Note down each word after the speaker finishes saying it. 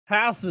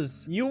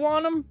Houses. You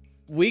want them?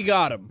 We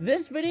got them.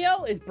 This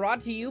video is brought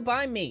to you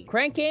by me,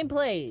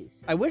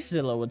 CrankGameplays. I wish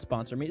Zillow would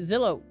sponsor me.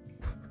 Zillow,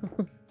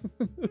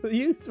 will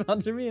you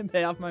sponsor me and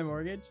pay off my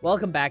mortgage?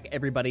 Welcome back,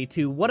 everybody,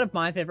 to one of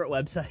my favorite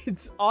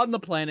websites on the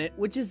planet,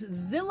 which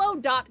is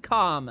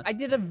Zillow.com. I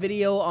did a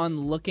video on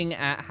looking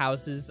at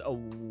houses a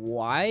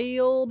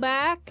while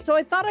back, so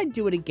I thought I'd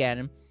do it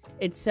again,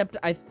 except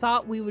I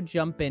thought we would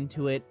jump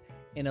into it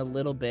in a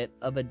little bit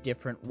of a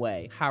different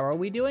way. How are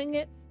we doing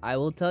it? I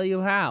will tell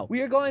you how.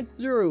 We are going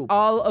through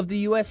all of the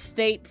US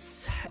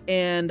states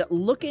and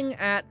looking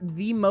at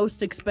the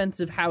most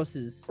expensive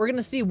houses. We're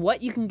gonna see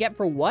what you can get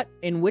for what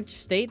in which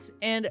states,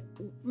 and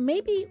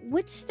maybe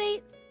which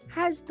state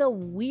has the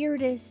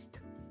weirdest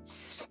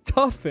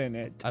stuff in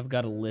it. I've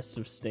got a list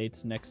of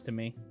states next to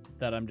me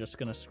that I'm just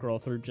gonna scroll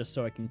through just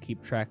so I can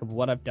keep track of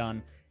what I've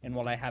done and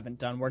what I haven't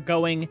done. We're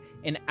going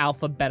in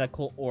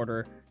alphabetical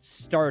order,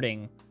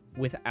 starting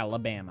with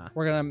Alabama.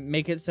 We're gonna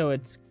make it so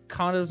it's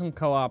condos and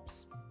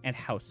co-ops and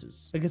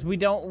houses, because we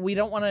don't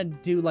want to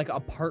do like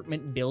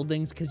apartment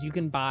buildings, because you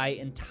can buy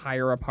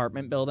entire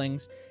apartment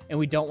buildings, and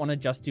we don't want to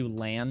just do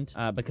land,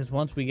 because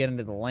once we get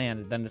into the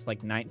land, then it's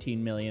like $19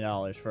 million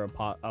for a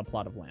plot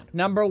of land.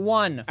 Number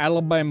 1,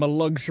 Alabama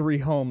luxury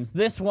homes.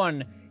 This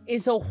one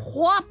is a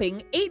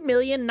whopping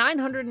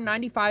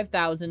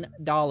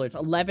 $8,995,000.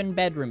 11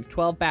 bedrooms,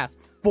 12 baths,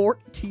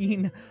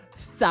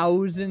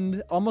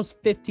 14,000, almost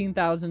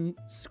 15,000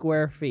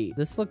 square feet.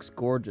 This looks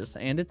gorgeous,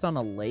 and it's on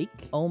a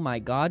lake. Oh my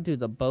god, do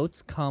the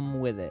boats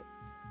come with it?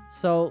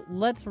 So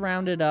let's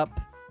round it up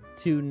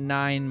to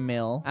 9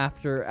 mil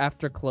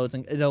after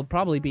closing. It'll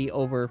probably be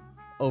over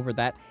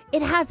that.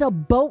 It has a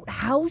boat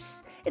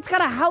house. It's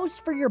got a house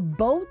for your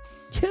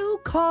boats.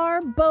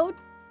 2-car boat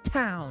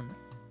town.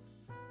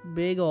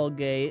 Big old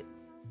gate.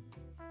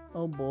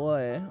 Oh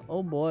boy.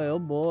 Oh boy. Oh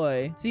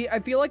boy. See, I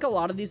feel like a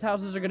lot of these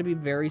houses are going to be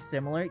very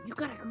similar. You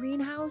got a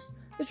greenhouse?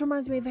 This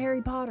reminds me of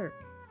Harry Potter.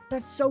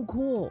 That's so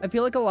cool. I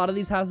feel like a lot of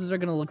these houses are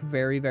going to look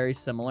very, very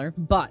similar.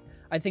 But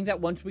I think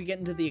that once we get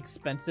into the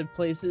expensive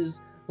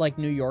places like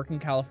New York and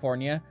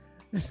California,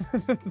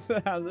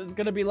 the house is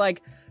going to be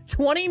like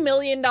 $20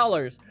 million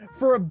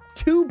for a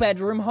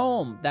 2-bedroom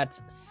home.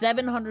 That's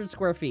 700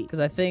 square feet. Because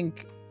I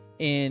think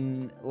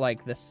in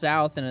like the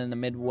South and in the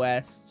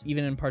Midwest,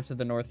 even in parts of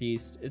the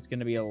Northeast, it's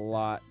gonna be a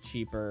lot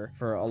cheaper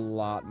for a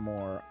lot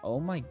more.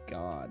 Oh my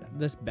god,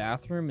 this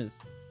bathroom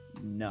is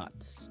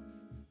nuts.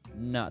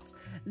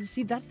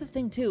 See, that's the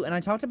thing too, and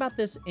I talked about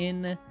this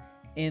in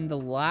the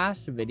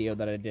last video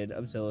that I did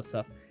of Zillow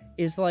stuff,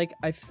 is like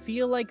I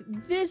feel like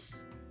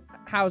this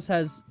house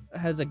has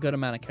a good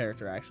amount of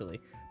character actually,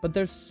 but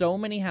there's so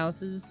many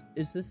houses.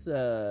 Is this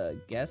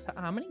guess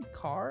how many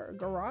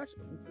garage?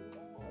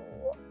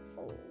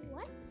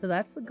 So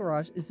that's the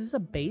garage. Is this a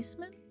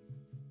basement?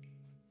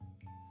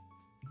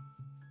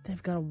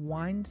 They've got a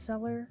wine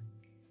cellar?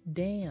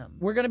 Damn.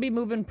 We're gonna be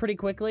moving pretty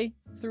quickly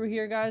through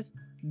here, guys,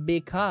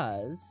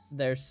 because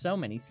there's so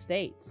many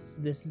states.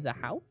 This is a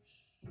house?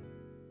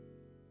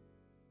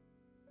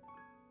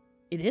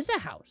 It is a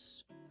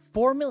house.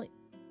 4 million.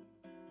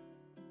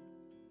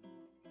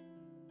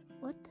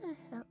 What the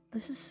hell?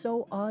 This is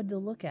so odd to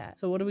look at.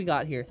 So what do we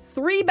got here?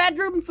 3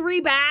 bedroom,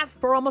 3 bath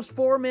for almost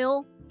 4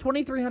 mil,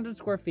 2,300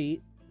 square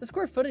feet. The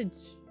square footage,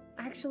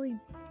 actually,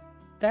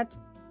 that's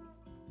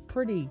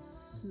pretty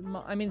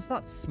small. I mean, it's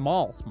not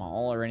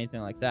small or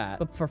anything like that.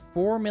 But for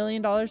 $4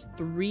 million,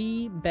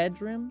 3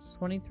 bedrooms,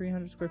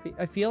 2,300 square feet.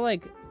 I feel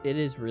like it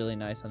is really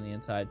nice on the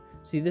inside.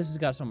 See, this has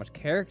got so much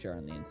character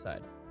on the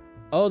inside.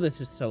 Oh,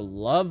 this is so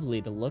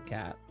lovely to look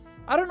at.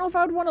 I don't know if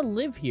I would want to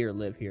live here,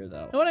 though.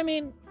 You know what I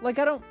mean? Like,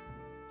 I don't,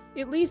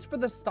 at least for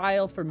the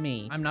style for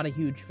me, I'm not a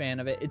huge fan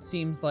of it. It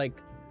seems like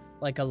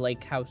a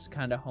lake house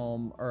kind of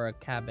home or a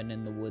cabin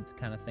in the woods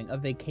kind of thing, a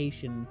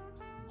vacation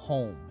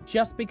home.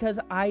 Just because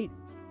I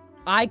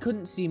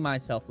couldn't see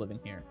myself living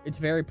here. It's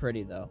very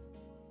pretty though.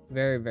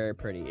 Very, very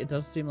pretty. It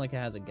does seem like it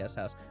has a guest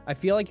house. I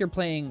feel like you're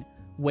paying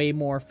way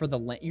more for the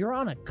land. You're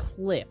on a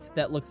cliff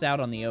that looks out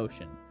on the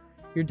ocean.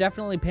 You're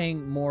definitely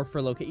paying more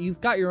for location.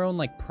 You've got your own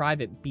like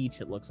private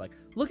beach, it looks like.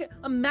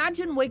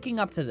 Imagine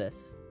waking up to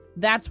this.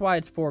 That's why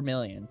it's 4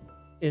 million.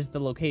 Is the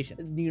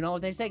location. You know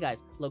what they say,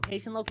 guys.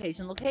 Location,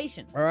 location,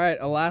 location. All right,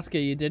 Alaska,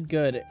 you did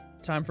good.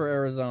 Time for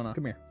Arizona.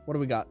 Come here. What do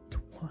we got?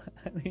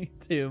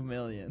 22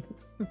 million.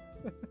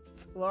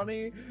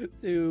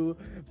 $22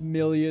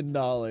 million.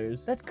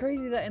 That's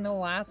crazy that in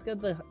Alaska,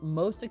 the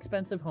most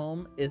expensive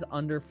home is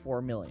under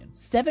 4 million.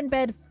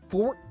 7-bed,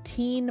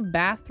 14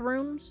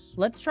 bathrooms.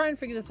 Let's try and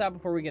figure this out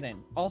before we get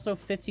in. Also,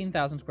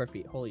 15,000 square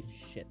feet. Holy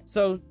shit.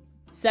 So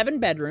 7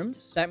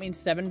 bedrooms. That means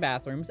 7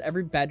 bathrooms.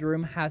 Every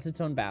bedroom has its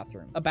own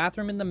bathroom. A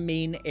bathroom in the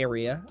main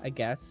area, I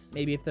guess.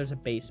 Maybe if there's a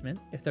basement.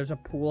 If there's a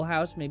pool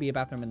house, maybe a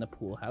bathroom in the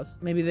pool house.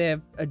 Maybe they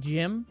have a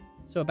gym.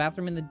 So a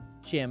bathroom in the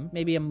gym.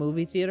 Maybe a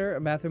movie theater.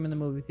 A bathroom in the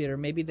movie theater.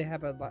 Maybe they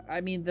have a...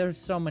 I mean, there's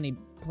so many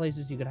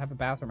places you could have a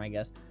bathroom, I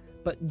guess.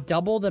 But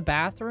double the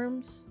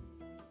bathrooms?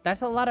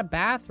 That's a lot of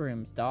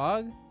bathrooms,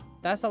 dog.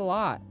 That's a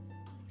lot.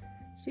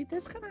 See,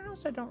 this kind of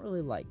house I don't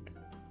really like.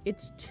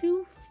 It's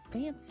too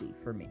fancy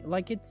for me.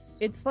 Like, it's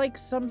like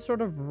some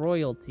sort of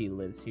royalty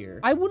lives here.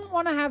 I wouldn't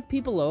want to have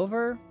people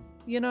over,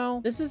 you know?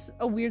 This is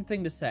a weird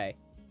thing to say,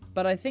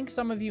 but I think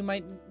some of you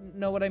might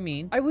know what I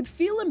mean. I would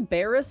feel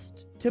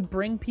embarrassed to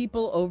bring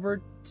people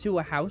over to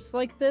a house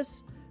like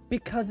this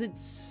because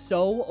it's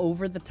so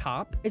over the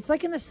top. It's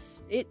like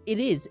it's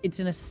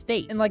an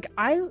estate. And like,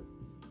 I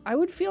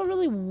would feel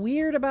really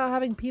weird about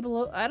having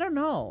people, I don't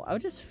know. I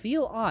would just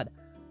feel odd.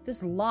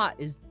 This lot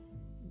is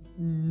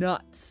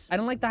nuts. I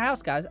don't like the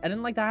house, guys. I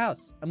didn't like the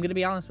house. I'm gonna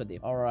be honest with you.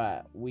 All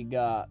right, we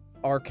got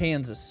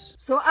Arkansas.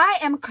 So I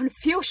am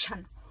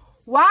confusion.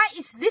 Why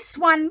is this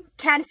one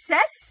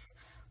Kansas,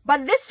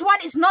 but this one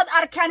is not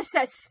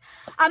Arkansas?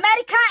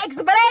 America,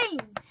 explain!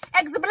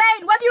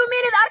 Explain! What do you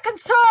mean in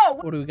Arkansas?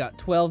 What do we got?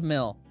 12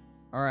 mil.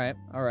 All right,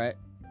 all right.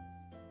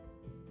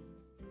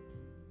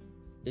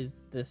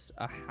 Is this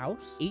a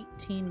house?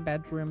 18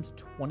 bedrooms,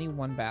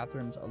 21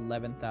 bathrooms,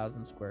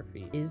 11,000 square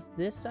feet. Is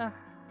this a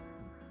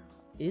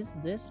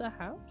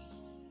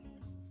house?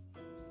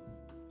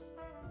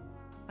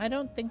 I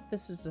don't think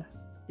this is a...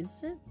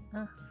 Is it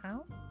a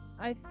house?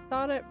 I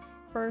thought at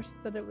first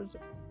that it was...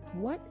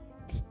 What?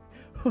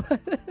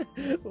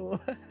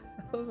 What?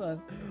 Hold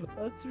on.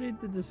 Let's read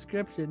the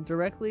description.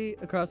 Directly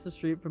across the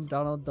street from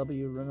Donald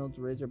W. Reynolds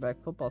Razorback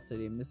Football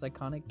Stadium, this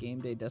iconic game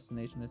day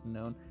destination is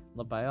known,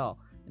 loved by all.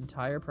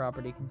 Entire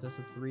property consists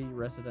of 3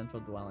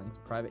 residential dwellings,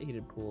 private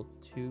heated pool,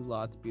 2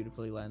 lots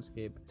beautifully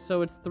landscaped.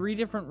 So it's 3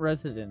 different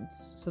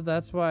residents. So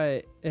that's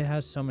why it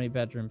has so many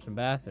bedrooms and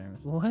bathrooms.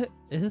 What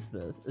is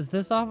this? Is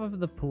this off of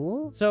the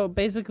pool? So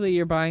basically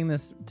you're buying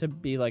this to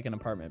be like an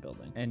apartment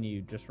building and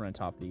you just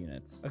rent off the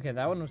units. Okay,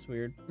 that one was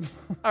weird.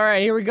 All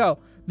right, here we go.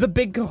 The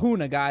big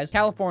kahuna, guys.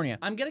 California.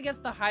 I'm gonna guess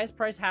the highest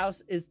price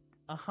house is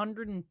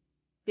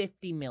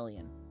 150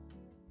 million.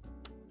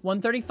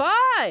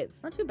 135.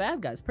 Not too bad,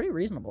 guys. Pretty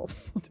reasonable.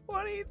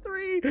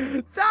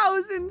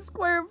 23,000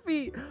 square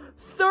feet.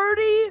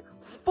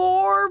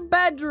 34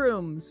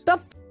 bedrooms. The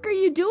f are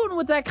you doing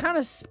with that kind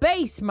of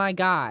space, my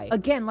guy?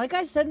 Again, like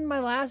I said in my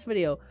last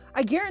video,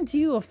 I guarantee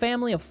you a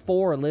family of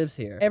 4 lives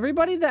here.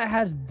 Everybody that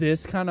has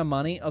this kind of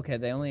money, okay,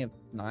 they only have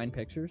 9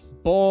 pictures.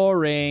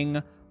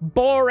 Boring.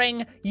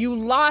 Boring. You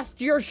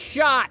lost your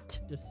shot.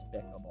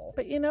 Despicable.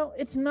 But you know,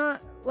 it's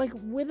not like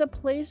with a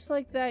place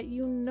like that,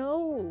 you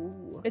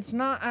know, it's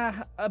not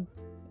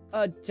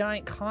a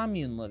giant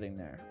commune living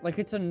there. Like,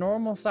 it's a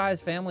normal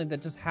sized family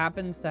that just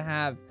happens to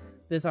have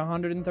this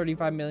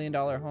 $135 million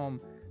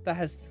home that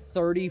has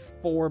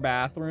 34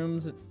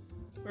 bathrooms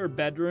or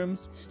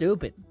bedrooms.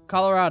 Stupid.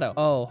 Colorado.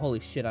 Oh,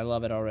 holy shit. I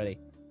love it already.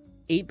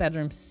 8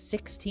 bedrooms,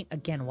 16.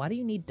 Again, why do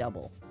you need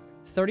double?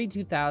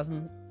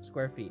 32,000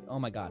 square feet. Oh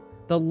my God.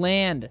 The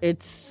land,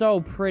 it's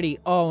so pretty.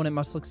 Oh, and it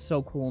must look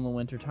so cool in the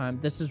wintertime.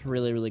 This is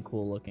really, really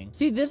cool looking.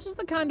 See, this is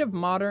the kind of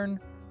modern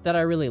that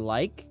I really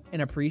like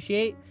and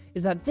appreciate,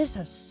 is that this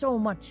has so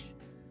much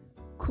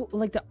cool,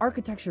 like the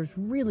architecture is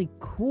really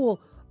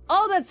cool.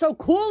 Oh, that's so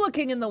cool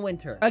looking in the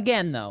winter.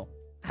 Again, though,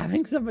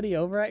 having somebody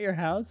over at your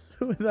house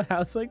with a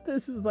house like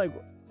this is like,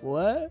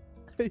 what?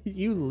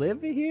 You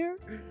live here?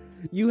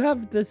 You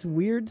have this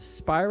weird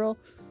spiral.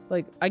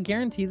 Like, I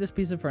guarantee this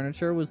piece of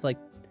furniture was like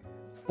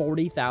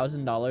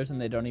 $40,000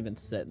 and they don't even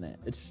sit in it.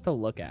 It's just to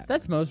look at.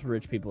 That's most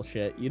rich people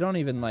shit. You don't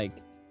even like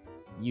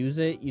use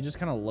it. You just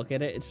kind of look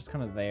at it. It's just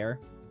kind of there.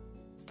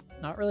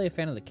 Not really a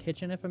fan of the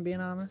kitchen, if I'm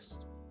being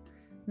honest.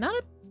 Not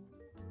a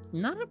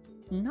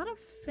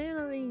fan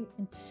of the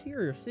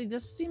interior. See,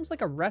 this seems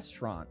like a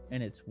restaurant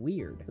and it's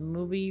weird. The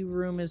movie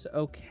room is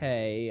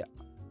okay.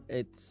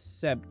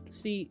 Except,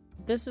 see,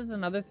 this is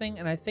another thing,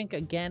 and I think,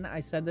 again,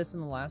 I said this in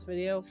the last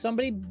video.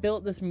 Somebody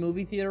built this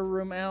movie theater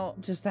room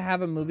out just to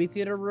have a movie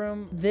theater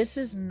room. This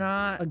is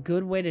not a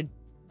good way to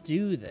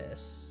do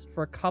this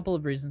for a couple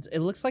of reasons. It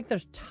looks like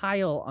there's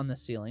tile on the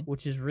ceiling,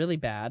 which is really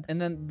bad. And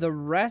then the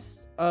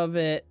rest of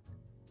it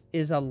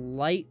is a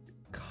light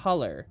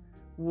color.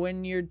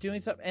 When you're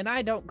doing something, and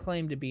I don't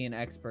claim to be an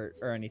expert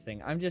or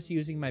anything, I'm just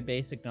using my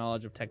basic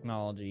knowledge of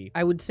technology.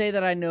 I would say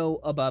that I know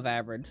above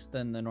average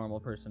than the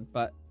normal person,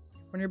 but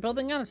when you're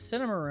building out a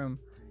cinema room,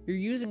 you're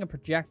using a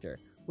projector,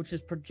 which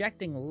is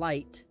projecting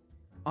light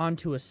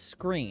onto a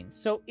screen.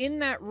 So in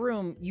that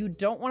room, you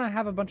don't want to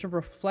have a bunch of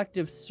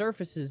reflective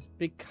surfaces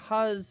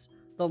because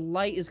the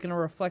light is going to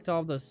reflect all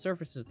of those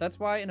surfaces.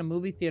 That's why in a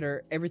movie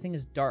theater, everything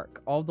is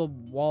dark. All the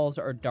walls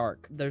are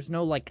dark. There's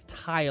no like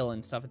tile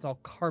and stuff. It's all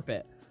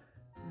carpet.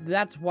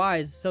 That's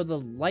why, so the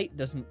light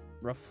doesn't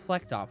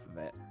reflect off of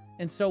it.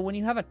 And so when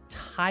you have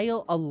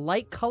a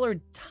light colored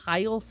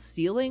tile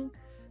ceiling,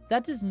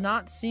 that does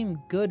not seem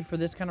good for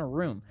this kind of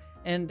room.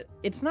 And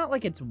it's not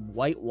like it's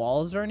white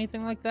walls or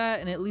anything like that,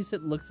 and at least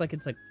it looks like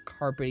it's a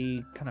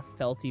carpety, kind of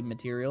felty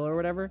material or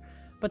whatever.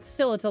 But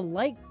still, it's a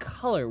light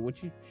color,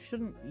 which you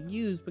shouldn't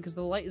use because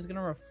the light is going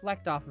to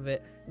reflect off of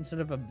it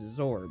instead of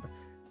absorb.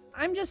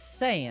 I'm just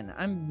saying,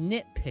 I'm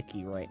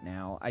nitpicky right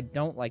now. I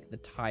don't like the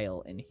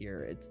tile in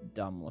here. It's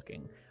dumb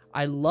looking.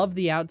 I love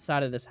the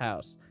outside of this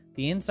house.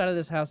 The inside of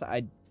this house,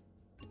 I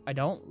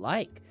don't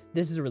like.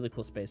 This is a really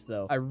cool space,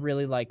 though. I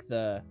really like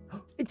the...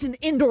 It's an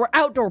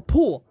indoor-outdoor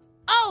pool!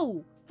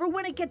 Oh! for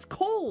when it gets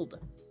cold.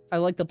 I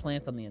like the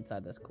plants on the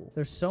inside. That's cool.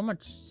 There's so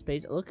much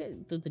space. Look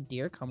at, did the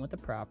deer come with the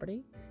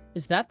property?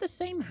 Is that the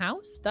same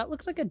house? That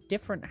looks like a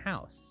different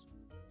house.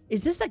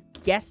 Is this a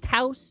guest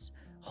house?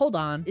 Hold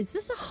on. Is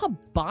this a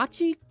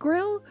hibachi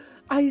grill?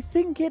 I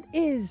think it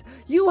is.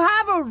 You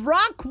have a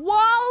rock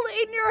wall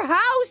in your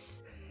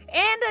house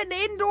and an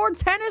indoor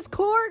tennis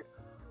court?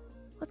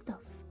 What the f?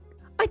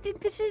 I think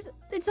this is,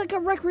 it's like a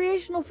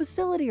recreational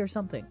facility or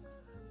something.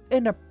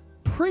 And a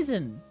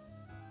prison.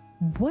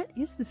 What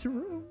is this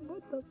room?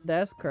 What the?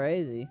 That's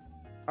crazy.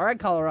 All right,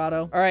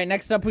 Colorado. All right,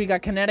 next up we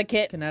got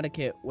Connecticut.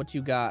 Connecticut, what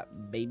you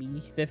got,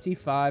 baby?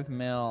 55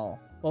 mil.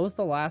 What was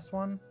the last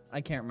one? I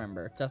can't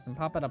remember. Justin,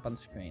 pop it up on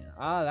screen.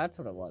 Ah, that's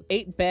what it was.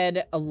 8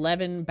 bed,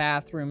 11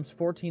 bathrooms,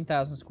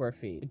 14,000 square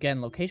feet. Again,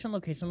 location,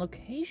 location,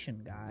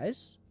 location,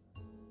 guys.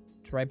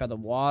 It's right by the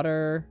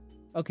water.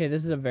 Okay,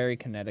 this is a very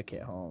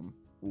Connecticut home.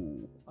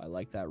 Ooh, I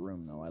like that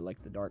room, though. I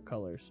like the dark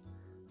colors.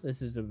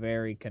 This is a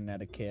very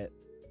Connecticut,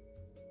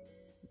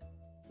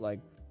 like,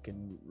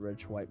 fucking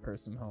rich white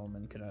person home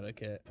in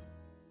Connecticut.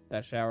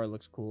 That shower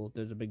looks cool.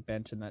 There's a big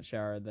bench in that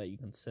shower that you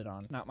can sit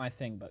on. Not my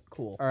thing, but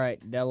cool. All right,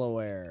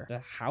 Delaware. The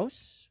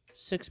house?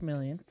 6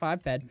 million,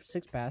 5 bed,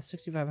 6 bath,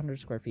 6,500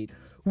 square feet.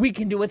 We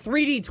can do a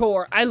 3D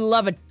tour. I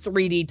love a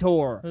 3D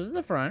tour. This is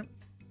the front.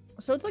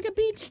 So it's like a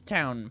beach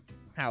town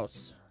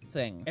house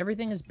thing.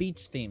 Everything is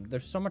beach themed.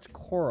 There's so much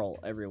coral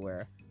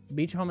everywhere.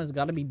 Beach home has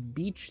got to be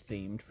beach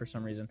themed for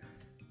some reason.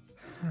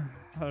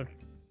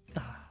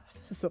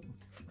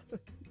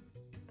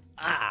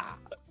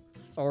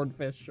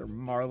 Swordfish or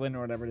marlin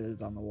or whatever it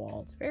is on the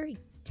wall. It's very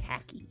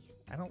tacky.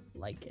 I don't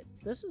like it.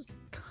 This is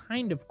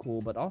kind of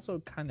cool, but also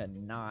kind of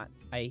not.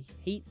 I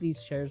hate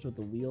these chairs with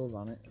the wheels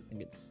on it. I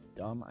think it's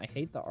dumb. I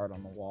hate the art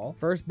on the wall.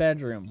 First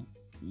bedroom.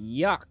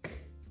 Yuck.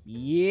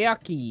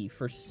 Yucky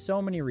for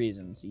so many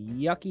reasons.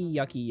 Yucky,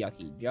 yucky,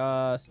 yucky.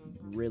 Just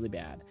really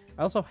bad.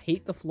 I also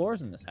hate the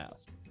floors in this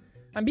house.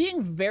 I'm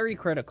being very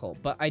critical,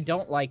 but I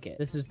don't like it.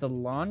 This is the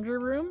laundry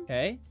room.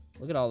 Okay.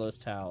 Look at all those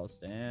towels.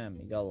 Damn,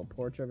 you got a little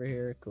porch over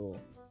here. Cool.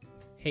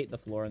 Hate the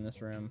floor in this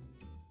room.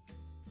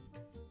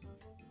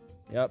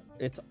 Yep,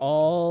 it's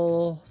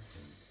all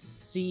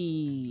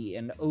sea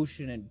and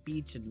ocean and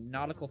beach and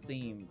nautical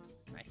themed.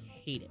 I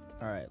hate it.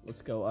 All right,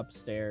 let's go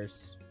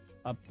upstairs,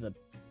 up the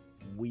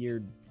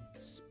weird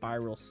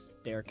spiral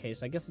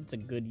staircase. I guess it's a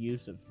good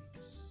use of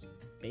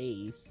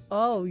space.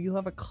 Oh, you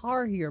have a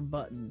car here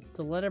button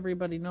to let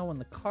everybody know when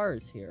the car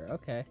is here.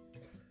 Okay.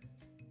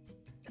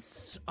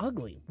 It's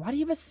ugly. Why do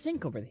you have a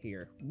sink over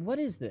here? What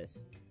is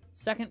this?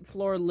 Second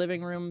floor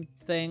living room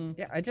thing.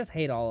 Yeah, I just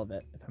hate all of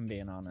it, if I'm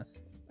being honest.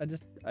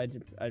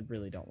 I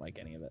really don't like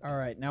any of it. All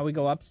right, now we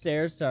go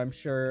upstairs, so I'm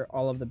sure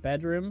all of the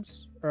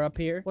bedrooms are up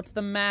here. What's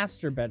the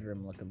master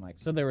bedroom looking like?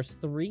 So there was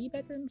 3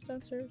 bedrooms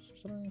downstairs or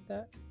something like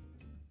that?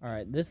 All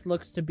right, this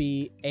looks to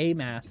be a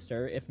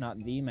master, if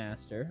not the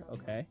master.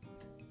 Okay.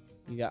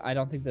 You got, I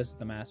don't think this is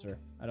the master.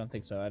 I don't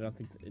think so. I don't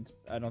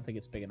think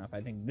it's big enough. I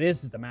think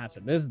this is the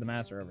master. This is the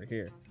master over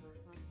here.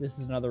 This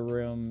is another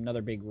room,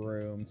 another big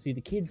room. See,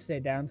 the kids stay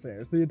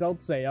downstairs. The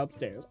adults stay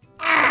upstairs.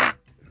 Ah!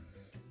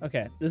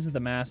 Okay, this is the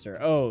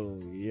master. Oh,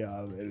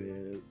 yeah,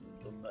 baby.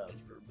 The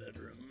master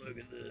bedroom. Look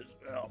at this.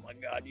 Oh, my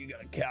God. You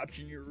got a couch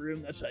in your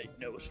room? That's how you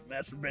know it's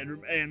master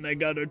bedroom. And they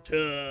got a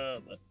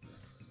tub.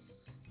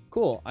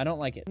 Cool. I don't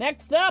like it.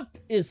 Next up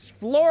is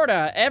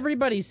Florida.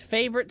 Everybody's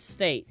favorite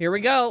state. Here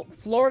we go.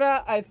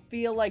 Florida, I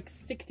feel like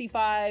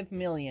 65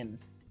 million.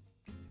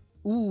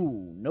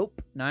 Ooh,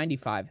 nope.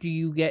 95. Do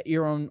you get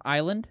your own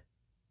island?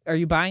 Are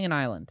you buying an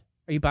island?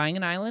 Are you buying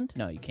an island?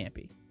 No, you can't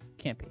be.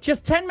 Can't be.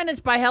 Just 10 minutes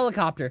by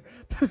helicopter.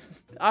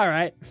 All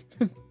right.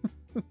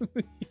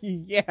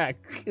 Yeah,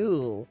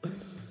 cool.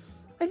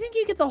 I think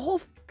you get the whole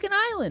fucking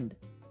island.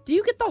 Do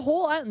you get the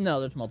whole island? No,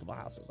 there's multiple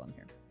houses on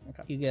here.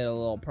 Okay. You get a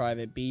little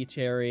private beach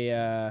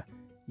area.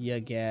 You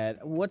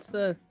get, what's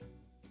the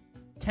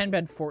 10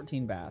 bed,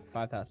 14 bath,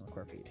 5,000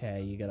 square feet.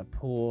 Okay, you got a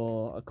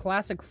pool, a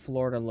classic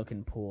Florida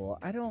looking pool.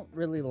 I don't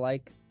really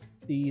like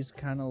these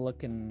kind of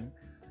looking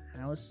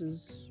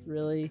houses,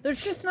 really.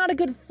 There's just not a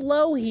good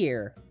flow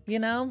here, you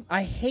know?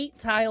 I hate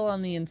tile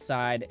on the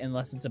inside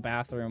unless it's a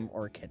bathroom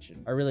or a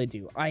kitchen. I really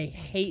do. I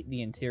hate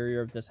the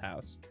interior of this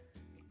house.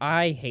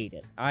 I hate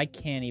it. I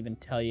can't even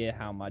tell you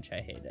how much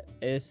I hate it.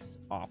 It's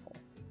awful.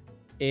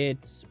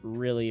 It's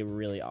really,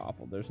 really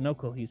awful. There's no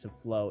cohesive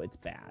flow. It's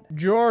bad.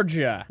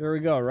 Georgia. Here we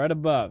go, right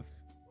above.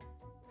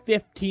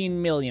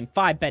 15 million,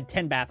 5 bed,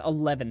 10 bath,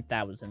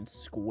 11,000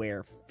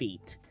 square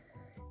feet.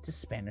 It's a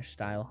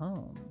Spanish-style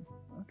home.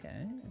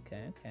 Okay,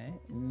 okay, okay.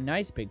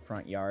 Nice big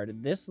front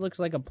yard. This looks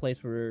like a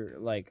place where,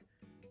 like,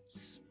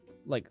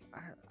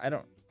 I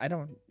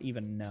don't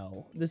even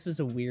know. This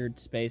is a weird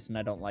space, and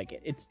I don't like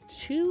it. It's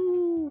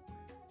too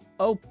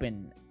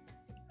open.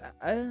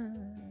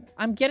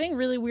 I'm getting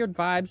really weird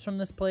vibes from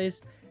this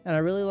place, and I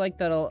really like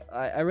that.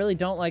 I really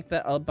don't like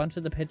that a bunch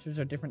of the pictures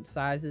are different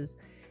sizes.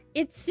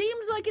 It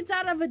seems like it's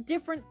out of a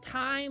different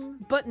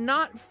time, but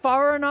not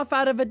far enough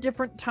out of a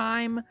different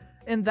time,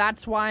 and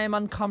that's why I'm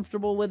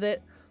uncomfortable with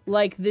it.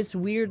 like this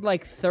weird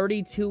like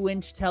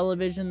 32-inch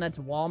television that's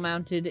wall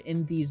mounted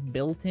in these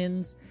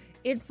built-ins.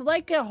 It's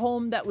like a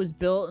home that was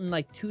built in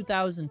like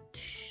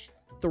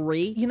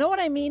 2003. You know what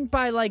I mean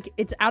by like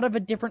it's out of a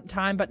different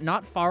time but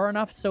not far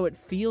enough so it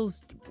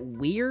feels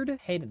weird?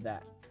 Hated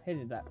that.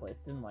 Hated that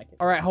place. Didn't like it.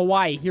 All right,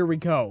 Hawaii, here we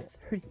go.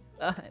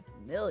 35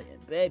 million,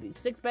 baby.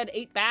 6 bed,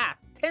 8 bath.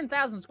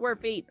 10,000 square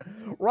feet.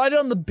 Right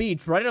on the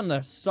beach, right on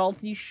the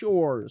salty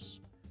shores.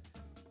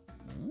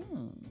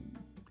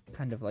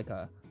 Kind of like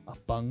a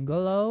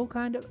bungalow,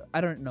 kind of.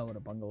 I don't know what a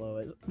bungalow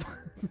is.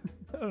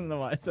 I don't know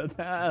why I said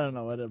that. I don't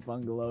know what a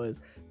bungalow is.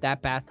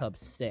 That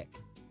bathtub's sick.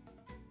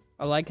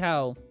 I like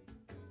how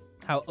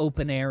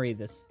open airy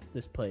this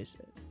place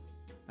is.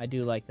 I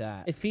do like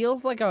that. It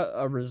feels like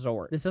a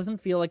resort. This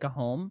doesn't feel like a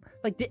home.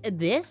 Like,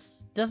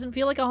 this doesn't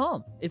feel like a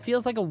home. It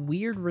feels like a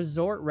weird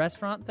resort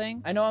restaurant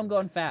thing. I know I'm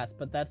going fast,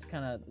 but that's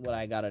kind of what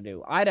I gotta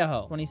do.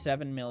 Idaho,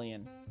 27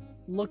 million.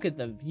 Look at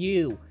the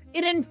view.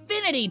 An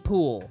infinity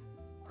pool.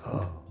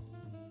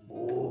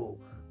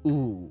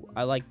 Ooh,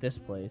 I like this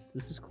place.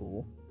 This is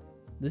cool.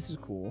 This is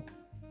cool.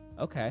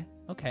 Okay,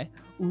 okay.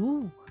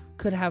 Ooh,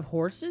 could have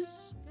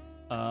horses?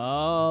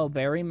 Oh,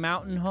 very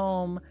mountain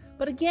home.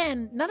 But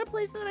again, not a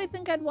place that I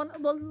think I'd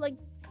want. Well, like,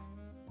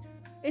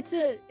 it's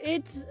a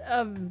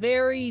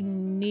very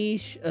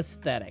niche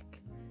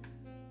aesthetic.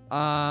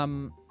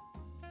 Very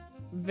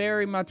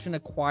much an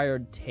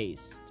acquired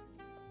taste.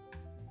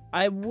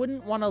 I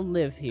wouldn't want to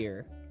live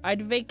here.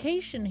 I'd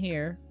vacation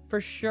here for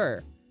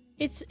sure.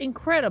 It's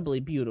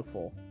incredibly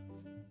beautiful.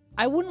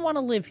 I wouldn't want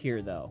to live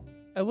here though.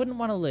 I wouldn't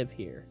want to live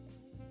here.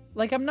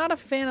 Like, I'm not a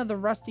fan of the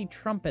rusty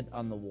trumpet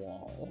on the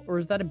wall. Or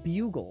is that a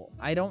bugle?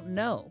 I don't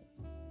know.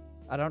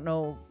 I don't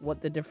know what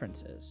the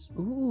difference is.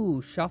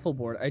 Ooh,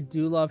 shuffleboard. I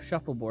do love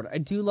shuffleboard. I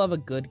do love a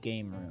good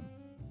game room.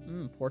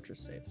 Fortress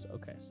safes.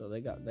 Okay, so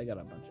they got a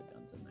bunch of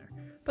guns in there.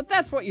 But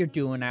that's what you're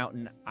doing out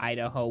in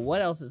Idaho.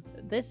 What else is...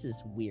 This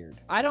is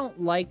weird. I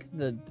don't like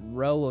the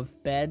row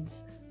of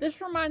beds.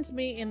 This reminds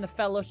me in the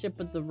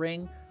Fellowship of the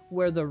Ring,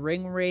 where the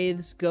ring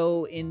wraiths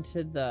go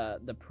into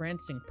the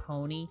prancing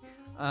pony.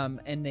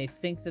 And they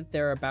think that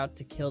they're about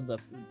to kill the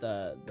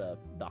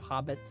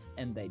hobbits,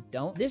 and they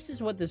don't. This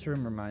is what this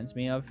room reminds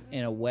me of,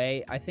 in a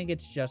way. I think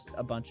it's just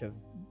a bunch of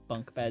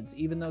bunk beds,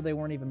 even though they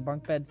weren't even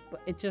bunk beds, but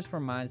it just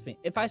reminds me.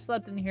 If I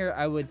slept in here,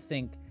 I would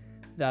think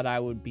that I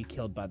would be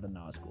killed by the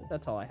Nazgul.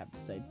 That's all I have to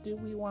say. Do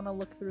we want to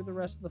look through the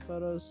rest of the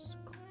photos?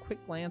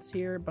 Quick glance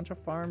here, a bunch of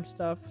farm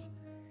stuff.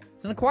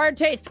 It's an acquired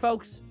taste,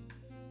 folks.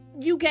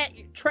 You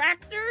get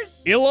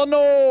tractors?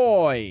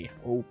 Illinois!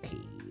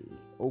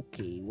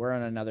 Okay, we're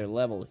on another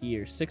level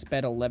here. 6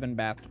 bed, 11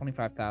 bath,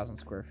 25,000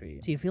 square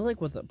feet. See, I feel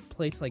like with a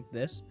place like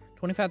this,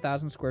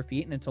 25,000 square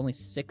feet, and it's only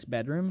 6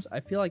 bedrooms, I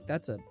feel like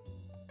that's a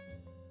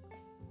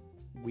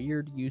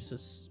weird use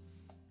of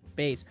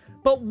space.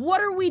 But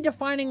what are we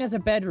defining as a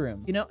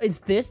bedroom? You know, is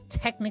this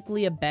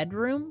technically a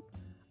bedroom?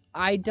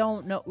 I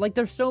don't know. Like,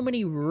 there's so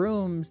many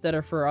rooms that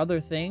are for other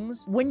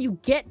things. When you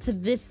get to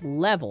this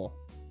level,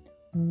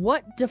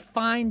 what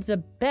defines a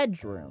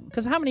bedroom?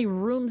 Because how many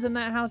rooms in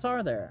that house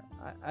are there?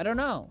 I don't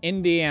know.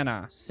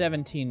 Indiana,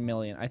 17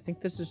 million. I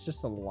think this is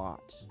just a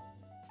lot.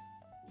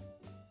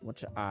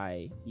 Which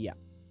yeah.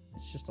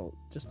 It's just a,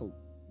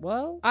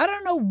 well, I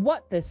don't know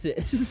what this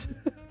is.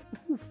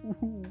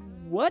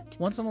 What?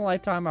 Once in a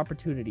lifetime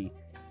opportunity.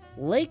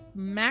 Lake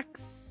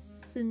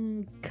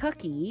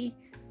Maxinkuckee,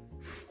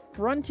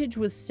 frontage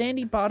with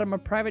sandy bottom, a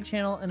private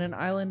channel, and an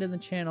island in the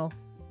channel.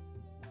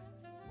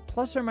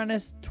 Plus or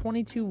minus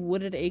 22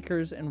 wooded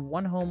acres and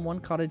 1 home,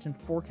 1 cottage, and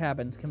 4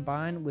 cabins,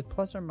 combined with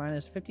plus or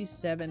minus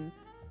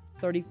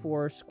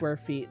 5734 square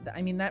feet.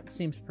 I mean, that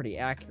seems pretty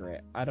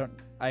accurate. I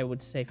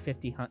would say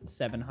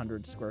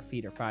 5,700 square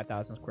feet or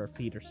 5,000 square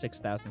feet or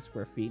 6,000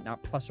 square feet,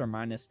 not plus or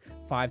minus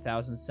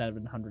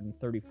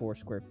 5,734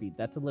 square feet.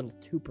 That's a little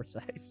too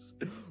precise.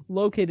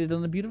 Located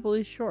on the beautiful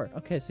East Shore.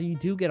 Okay, so you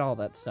do get all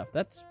that stuff.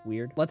 That's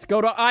weird. Let's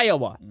go to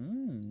Iowa.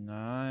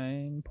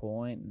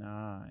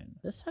 9.9.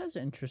 This has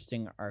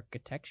interesting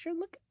architecture.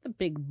 Look at the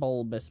big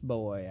bulbous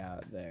boy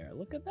out there.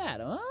 Look at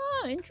that.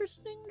 Oh,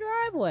 interesting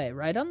driveway.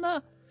 Right on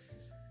the...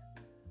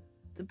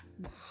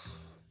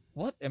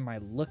 What am I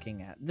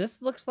looking at?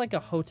 This looks like a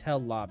hotel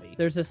lobby.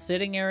 There's a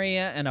sitting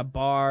area and a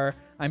bar.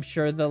 I'm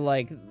sure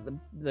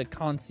the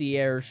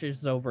concierge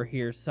is over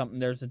here.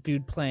 There's a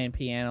dude playing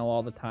piano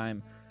all the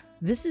time.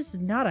 This is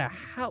not a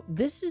house.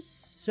 This is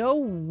so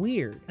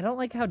weird. I don't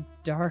like how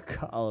dark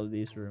all of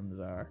these rooms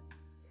are.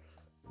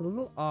 It's a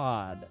little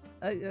odd.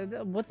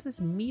 What's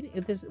this meeting?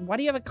 Why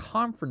do you have a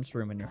conference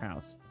room in your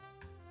house?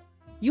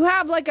 You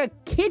have like a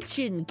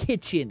kitchen.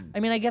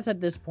 I mean, I guess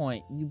at this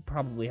point, you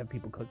probably have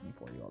people cooking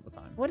for you all the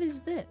time. What is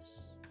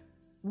this?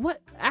 What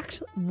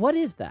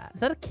is that? Is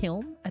that a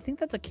kiln? I think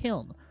that's a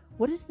kiln.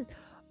 What is this?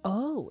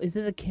 Oh, is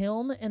it a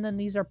kiln? And then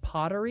these are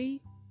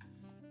pottery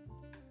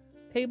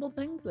table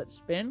things that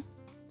spin.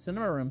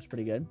 Cinema room's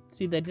pretty good.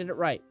 See, they did it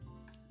right.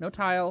 No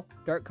tile,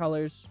 dark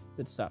colors,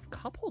 good stuff.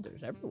 Cup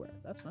holders everywhere.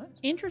 That's nice.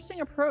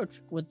 Interesting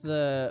approach with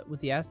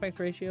the aspect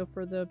ratio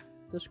for the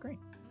screen.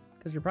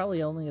 because you're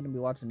probably only going to be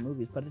watching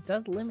movies, but it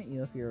does limit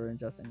you if you're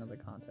ingesting other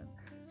content.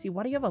 See,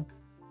 why do you have a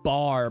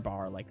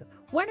bar like this?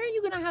 When are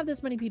you going to have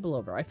this many people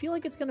over? I feel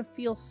like it's going to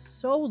feel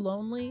so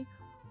lonely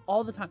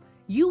all the time.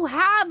 You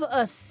have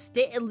a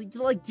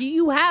like, do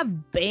you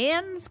have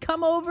bands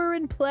come over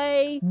and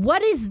play?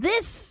 What is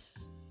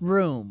this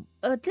room?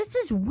 This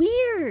is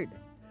weird.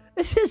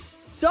 This is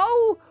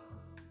so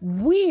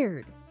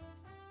weird.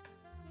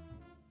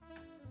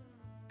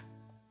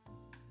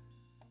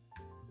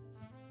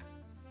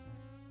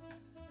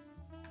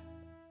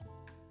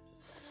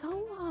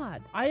 So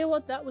odd.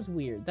 Iowa, that was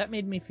weird. That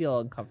made me feel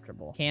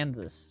uncomfortable.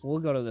 Kansas. We'll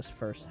go to this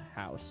first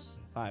house.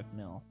 5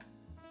 mil.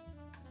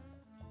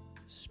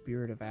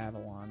 Spirit of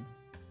Avalon.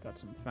 Got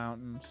some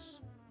fountains.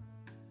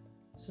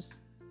 It's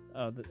just...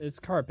 Oh, it's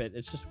carpet.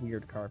 It's just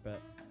weird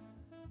carpet.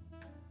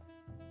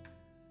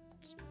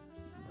 It's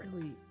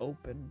really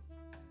open.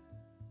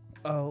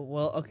 Oh,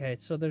 well, okay.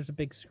 So there's a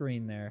big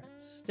screen there.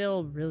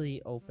 Still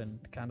really open.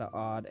 Kind of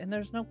odd. And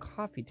there's no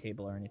coffee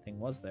table or anything,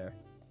 was there?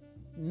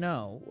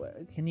 No.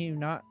 Can you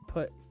not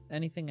put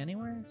anything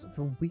anywhere? It's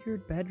a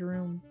weird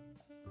bedroom.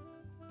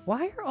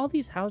 Why are all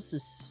these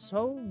houses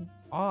so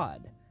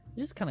odd?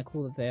 It's just kind of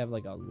cool that they have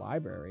like a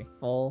library.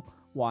 Full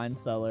wine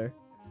cellar.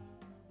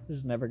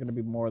 There's never going to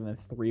be more than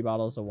 3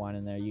 bottles of wine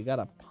in there. You got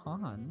a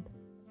pond.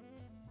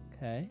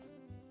 Okay.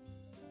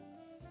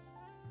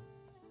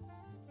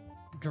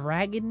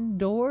 Dragon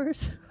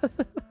doors?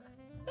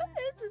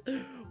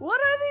 What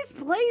are these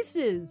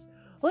places?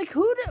 Like,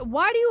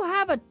 why do you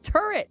have a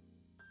turret?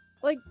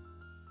 Like,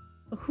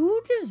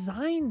 who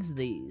designs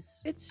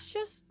these? It's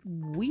just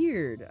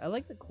weird. I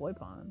like the koi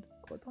pond.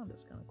 Koi pond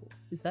is kind of cool.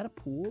 Is that a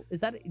pool?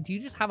 Do you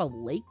just have a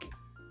lake?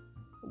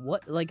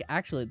 What, like,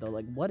 actually, though,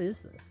 like, what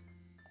is this?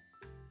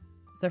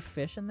 Is there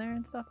fish in there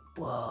and stuff?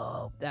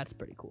 Whoa, that's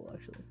pretty cool,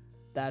 actually.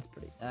 That's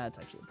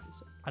actually pretty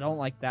sick. I don't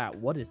like that.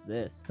 What is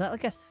this? Is that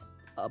like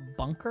a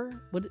bunker?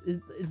 What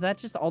is that?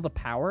 Just all the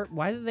power?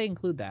 Why did they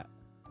include that?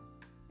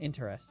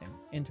 Interesting.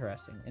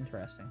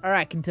 All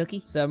right,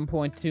 Kentucky.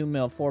 7.2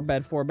 mil, 4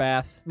 bed, 4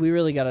 bath. We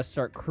really got to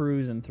start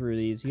cruising through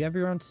these. You have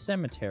your own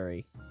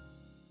cemetery.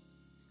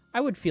 I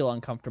would feel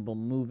uncomfortable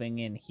moving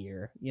in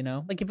here, you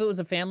know? Like if it was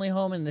a family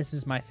home and this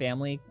is my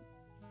family,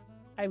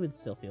 I would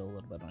still feel a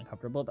little bit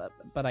uncomfortable,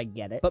 but I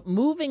get it. But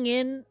moving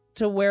in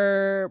to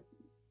where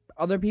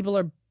other people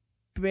are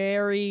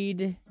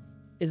buried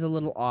is a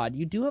little odd.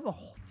 You do have a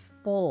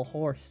full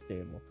horse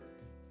stable.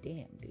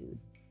 Damn, dude.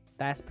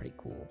 That's pretty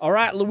cool. All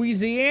right,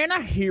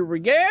 Louisiana, here we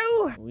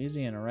go.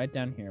 Louisiana, right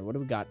down here. What do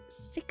we got?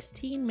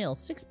 16 mil,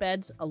 6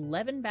 beds,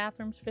 11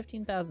 bathrooms,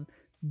 15,000.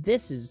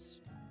 This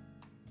is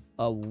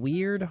a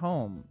weird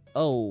home.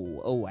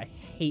 Oh, I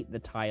hate the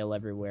tile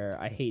everywhere.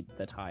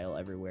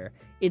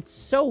 It's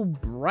so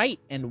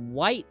bright and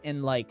white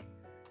and like...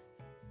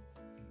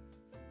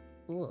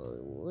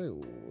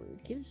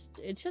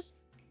 It just...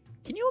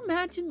 Can you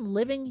imagine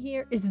living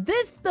here? Is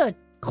this the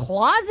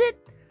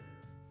closet?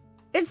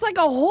 It's like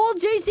a whole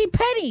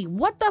JCPenney.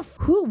 What the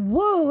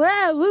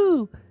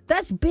whoa.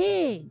 That's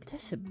big.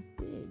 That's a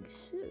big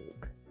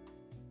soup.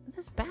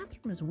 This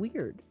bathroom is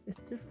weird. It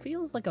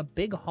feels like a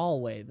big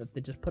hallway that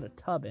they just put a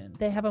tub in.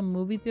 They have a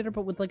movie theater,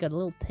 but with like a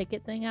little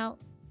ticket thing out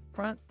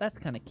front. That's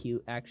kind of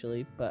cute,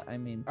 actually. But I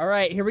mean, all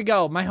right, here we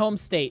go. My home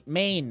state,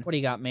 Maine. What do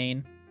you got,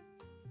 Maine?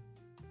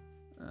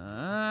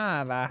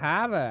 Ah,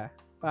 Bahaba,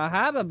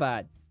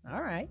 bud.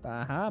 All right,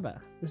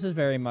 Bahaba. This is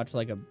very much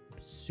like a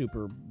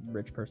super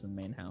rich person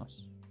main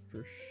house,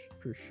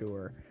 for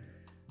sure.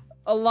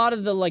 A lot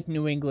of the like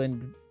New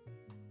England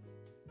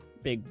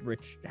big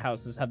rich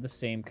houses have the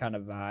same kind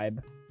of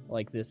vibe.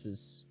 Like this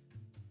is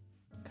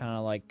kind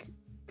of like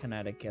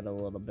Connecticut a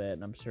little bit,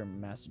 and I'm sure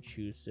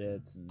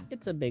Massachusetts, and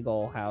it's a big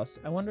old house.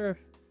 I wonder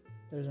if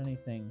there's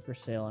anything for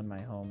sale in my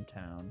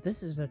hometown.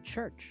 This is a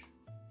church.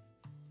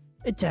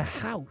 It's a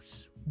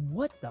house.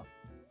 What the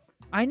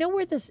I know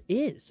where this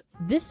is.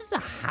 This is a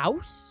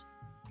house?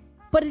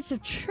 But it's a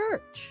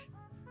church.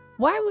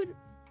 Why would...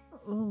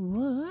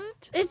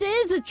 What? It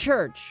is a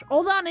church.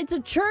 Hold on, it's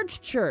a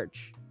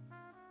church.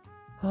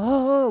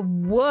 Oh,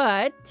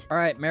 what? All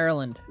right,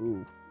 Maryland.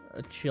 Ooh,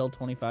 a chill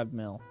 25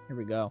 mil. Here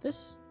we go.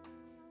 This...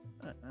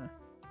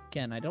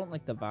 Again, I don't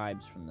like the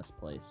vibes from this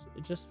place.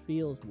 It just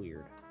feels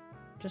weird.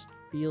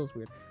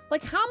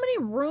 Like, how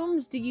many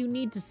rooms do you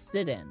need to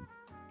sit in?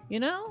 You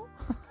know?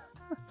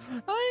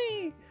 How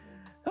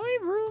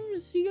many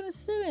rooms are you gonna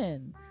sit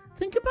in?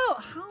 Think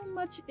about how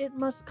much it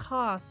must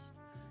cost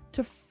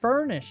to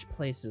furnish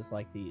places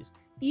like these.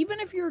 Even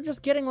if you're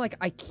just getting like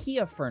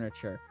IKEA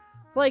furniture,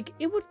 like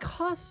it would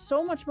cost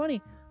so much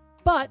money,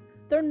 but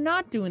they're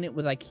not doing it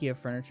with IKEA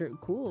furniture.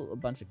 Cool, a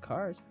bunch of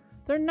cars.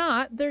 They're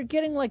not. They're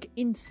getting like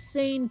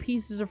insane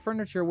pieces of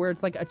furniture where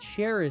it's like a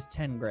chair is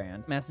 10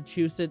 grand.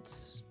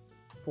 Massachusetts,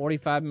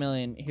 45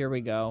 million. Here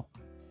we go.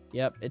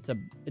 Yep, it's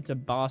a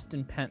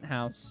Boston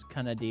penthouse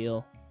kind of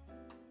deal.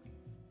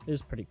 It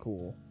is pretty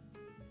cool.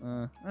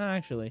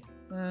 Actually,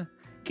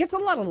 gets a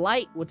lot of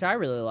light, which I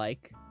really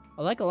like.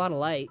 I like a lot of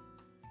light,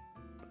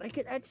 but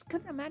I just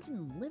couldn't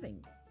imagine living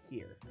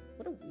here.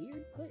 What a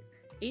weird place.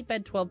 8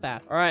 bed, 12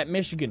 bath. All right,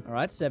 Michigan. All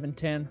right, 7,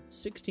 10,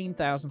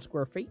 16,000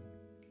 square feet.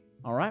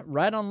 All right,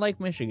 right on Lake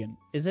Michigan.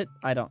 Is it?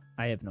 I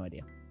have no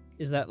idea.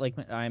 Is that Lake,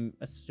 I'm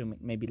assuming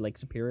maybe Lake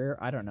Superior?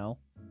 I don't know.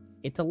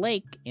 It's a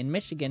lake in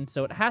Michigan,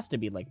 so it has to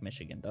be Lake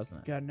Michigan, doesn't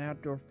it? Got an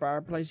outdoor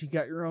fireplace. You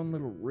got your own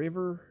little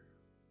river.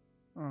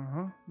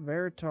 Uh-huh.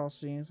 Very tall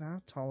ceilings.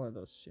 How tall are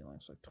those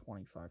ceilings? Like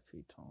 25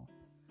 feet tall.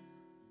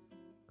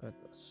 Got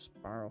the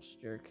spiral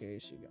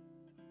staircase. You got...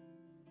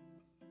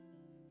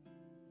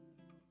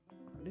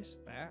 What is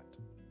that?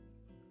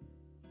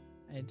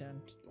 I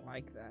don't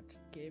like that.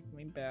 Gave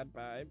me bad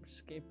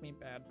vibes. Gave me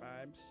bad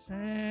vibes. And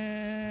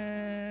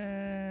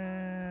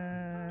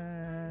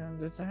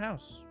it's a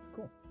house.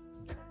 Cool.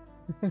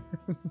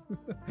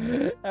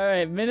 All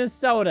right,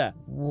 Minnesota.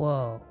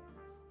 Whoa.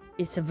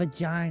 It's a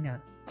vagina.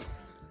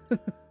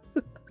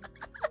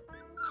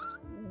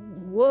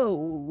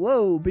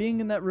 Whoa. Being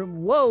in that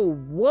room.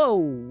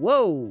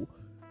 Whoa.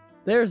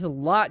 There's a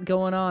lot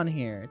going on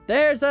here.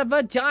 There's a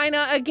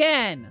vagina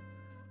again.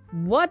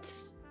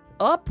 What's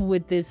up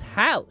with this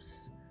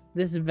house?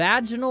 This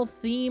vaginal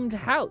themed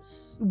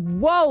house.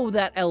 Whoa,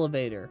 that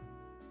elevator.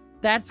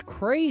 That's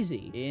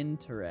crazy.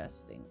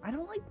 Interesting. I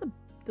don't like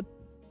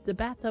the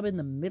bathtub in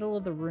the middle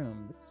of the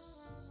room.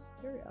 It's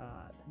very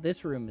odd.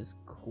 This room is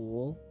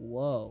cool.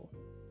 Whoa.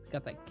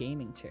 Got that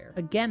gaming chair.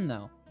 Again,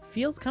 though,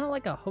 feels kind of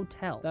like a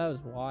hotel. That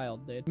was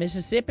wild, dude.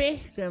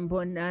 Mississippi,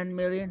 7.9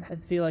 million. I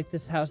feel like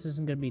this house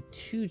isn't going to be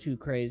too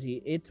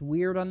crazy. It's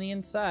weird on the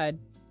inside.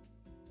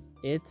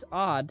 It's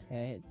odd.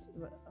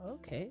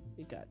 Okay,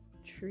 you got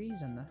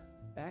trees in the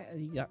back.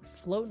 You got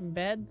floating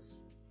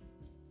beds.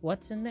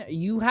 What's in there?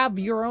 You have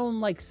your own,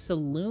 like,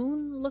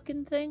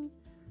 saloon-looking thing?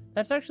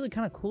 That's actually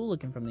kind of cool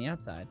looking from the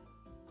outside.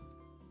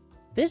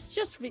 This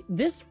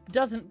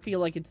doesn't feel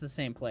like it's the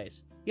same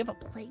place. You have a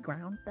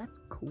playground. That's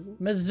cool.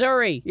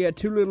 Missouri. You got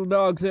 2 little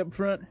dogs up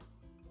front.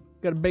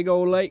 Got a big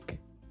old lake.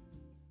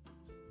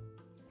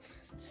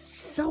 It's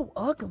so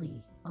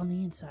ugly on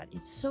the inside.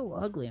 It's so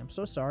ugly. I'm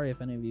so sorry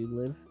if any of you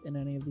live in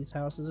any of these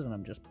houses and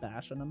I'm just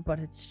bashing them, but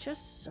it's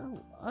just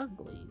so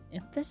ugly.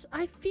 And this,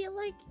 I feel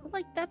like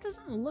that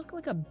doesn't look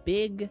like a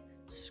big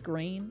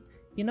screen.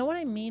 You know what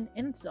I mean?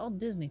 And it's all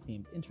Disney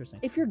themed. Interesting.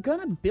 If you're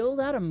gonna build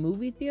out a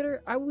movie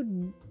theater,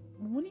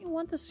 wouldn't you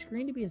want the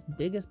screen to be as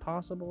big as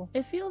possible?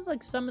 It feels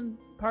like some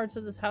parts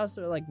of this house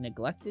are like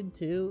neglected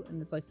too,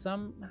 and it's like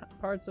some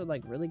parts are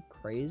like really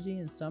crazy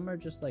and some are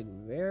just like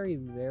very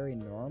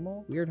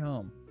normal. Weird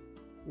home.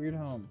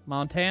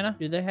 Montana?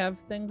 Do they have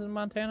things in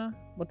Montana?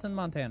 What's in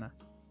Montana?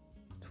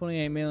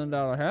 $28 million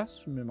house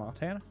from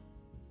Montana.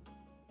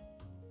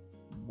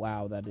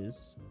 Wow, that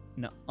is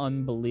an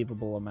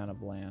unbelievable amount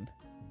of land.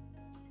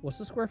 What's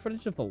the square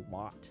footage of the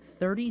lot?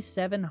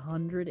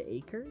 3,700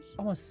 acres?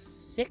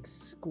 Almost 6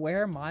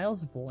 square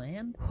miles of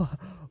land?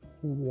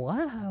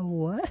 Wow,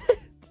 what?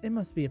 It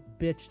must be a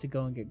bitch to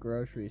go and get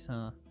groceries,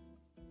 huh?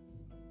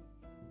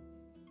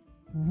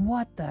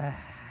 What the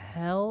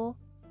hell?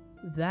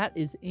 That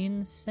is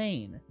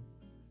insane.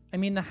 I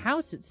mean, the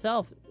house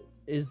itself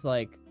is,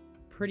 like,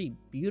 pretty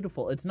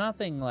beautiful. It's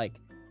nothing, like,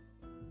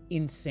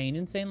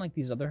 insane like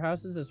these other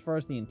houses. As far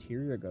as the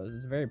interior goes,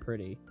 it's very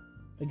pretty.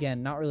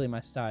 Again, not really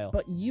my style.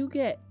 But you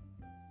get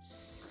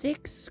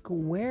 6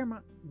 square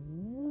miles.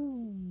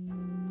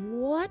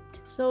 What?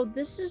 So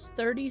this is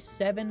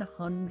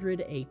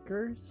 3,700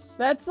 acres?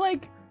 That's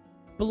like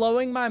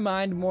blowing my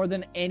mind more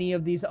than any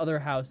of these other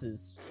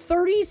houses.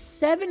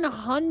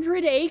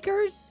 3,700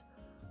 acres?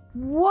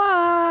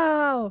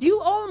 Wow.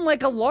 You own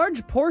like a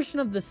large portion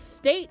of the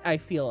state, I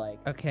feel like.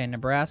 Okay,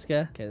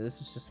 Nebraska. Okay, this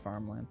is just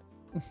farmland.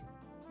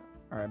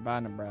 All right,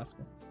 bye,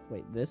 Nebraska.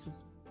 Wait, this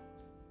is...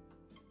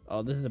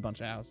 Oh, this is a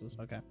bunch of houses.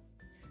 Okay. All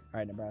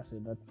right, Nebraska.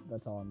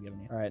 That's all I'm giving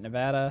you. All right,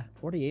 Nevada.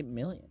 48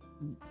 million.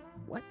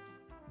 What?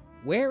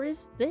 Where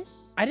is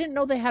this? I didn't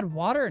know they had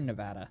water in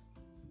Nevada.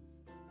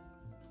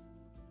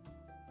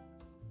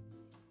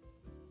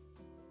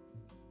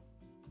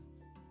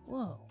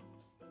 Whoa.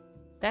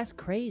 That's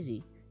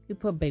crazy. You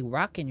put a big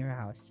rock in your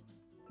house.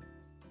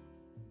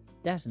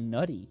 That's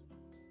nutty.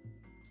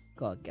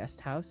 Got a guest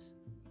house.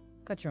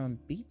 Got your own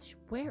beach.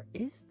 Where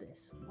is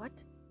this? What?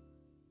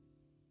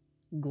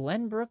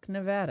 Glenbrook,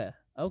 Nevada.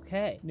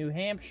 Okay. New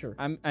Hampshire.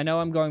 I know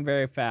I'm going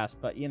very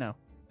fast, but you know,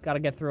 gotta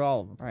get through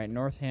all of them. All right,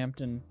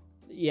 Northampton.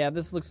 Yeah,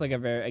 this looks like a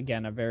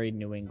very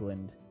New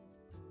England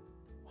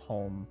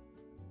home.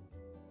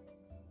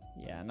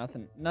 Yeah,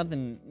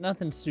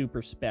 nothing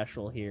super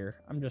special here.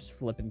 I'm just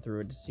flipping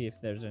through it to see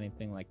if there's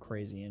anything like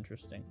crazy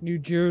interesting. New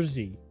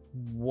Jersey.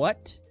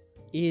 What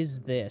is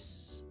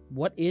this?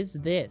 What is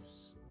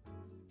this?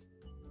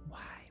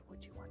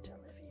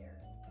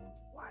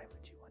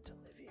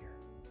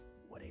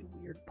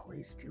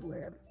 Place to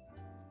live.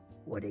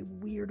 What a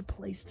weird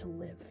place to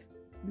live.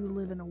 You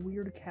live in a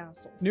weird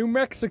castle. New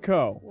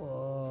Mexico.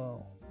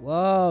 Whoa.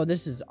 Whoa,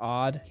 this is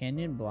odd.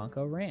 Canyon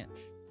Blanco Ranch.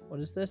 What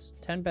is this?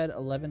 10 bed,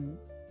 11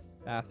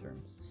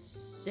 bathrooms.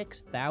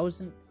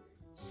 6,000?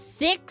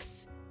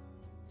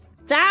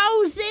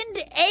 6,000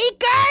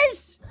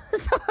 acres?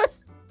 So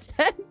it's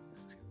 10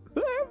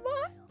 square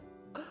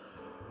miles?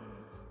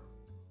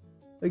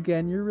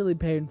 Again, you're really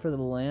paying for the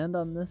land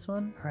on this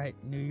one. All right,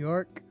 New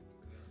York.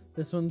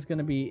 This one's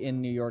gonna be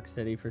in New York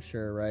City for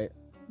sure, right?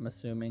 I'm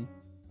assuming.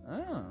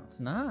 Oh, it's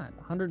not.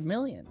 100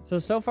 million.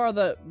 So far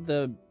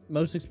the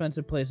most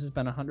expensive place has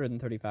been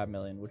 135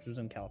 million, which was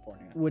in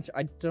California. Which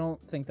I don't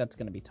think that's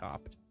gonna be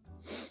topped.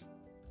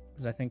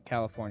 Because I think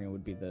California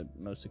would be the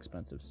most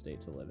expensive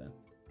state to live in.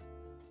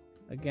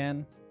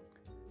 Again,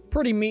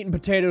 pretty meat and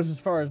potatoes as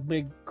far as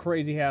big,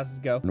 crazy houses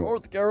go.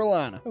 North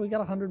Carolina. Oh, we got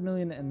 100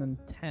 million and then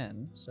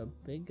 10. So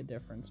big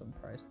difference in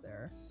price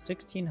there.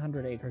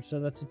 1,600 acres.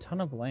 So that's a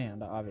ton of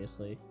land,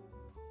 obviously.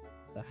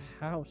 The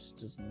house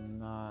does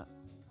not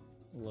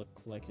look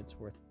like it's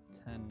worth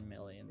 $10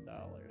 million,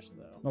 though.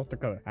 North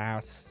Dakota.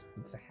 House.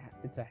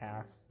 It's a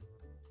house.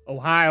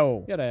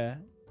 Ohio. Got a...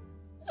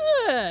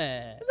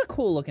 it's a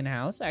cool looking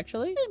house,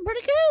 actually. It's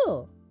pretty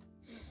cool.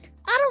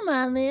 I don't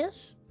mind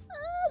this.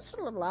 It's a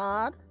little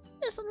odd.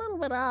 It's a little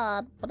bit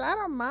odd, but I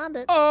don't mind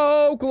it.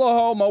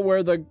 Oklahoma,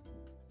 where the...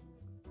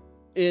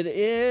 It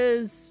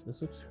is...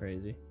 This looks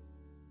crazy.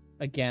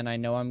 Again, I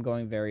know I'm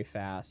going very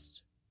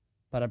fast,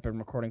 but I've been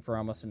recording for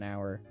almost an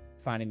hour,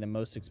 finding the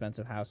most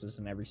expensive houses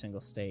in every single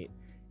state.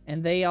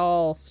 And they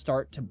all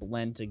start to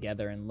blend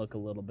together and look a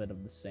little bit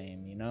of the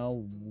same, you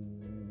know?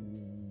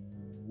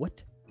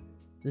 What?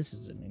 This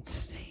is an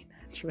insane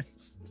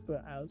entrance to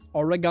a house.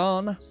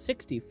 Oregon,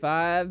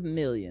 65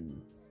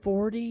 million.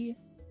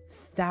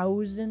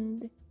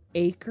 40,000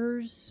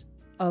 acres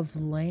of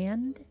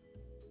land?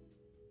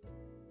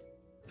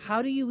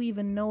 How do you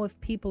even know if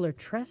people are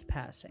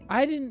trespassing?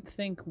 I didn't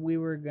think we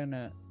were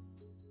gonna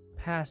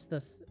pass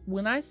the...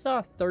 When I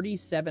saw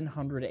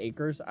 3,700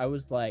 acres, I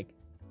was like,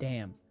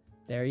 damn,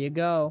 there you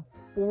go.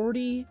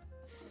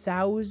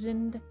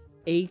 40,000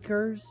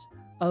 acres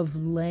of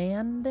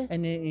land?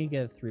 And then you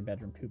get a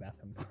 3-bedroom,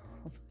 2-bathroom.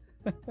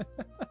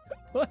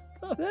 What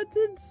the? That's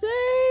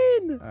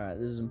insane! Alright,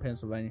 this is in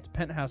Pennsylvania. It's a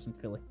penthouse in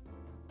Philly.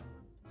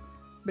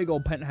 Big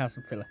old penthouse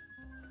in Philly.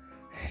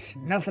 It's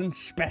nothing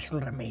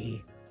special to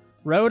me.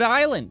 Rhode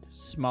Island,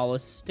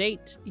 smallest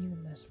state.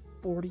 Even there's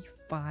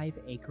 45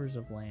 acres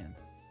of land.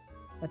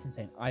 That's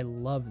insane. I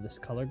love this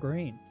color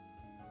green.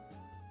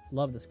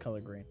 Love this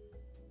color green.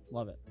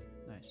 Love it.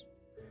 Nice.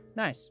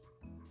 Nice.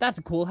 That's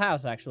a cool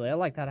house, actually. I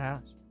like that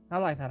house. I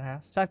like that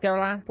house. South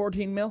Carolina,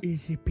 14 mil.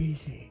 Easy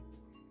peasy.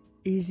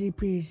 Easy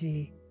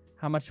peasy.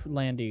 How much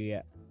land do you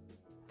get?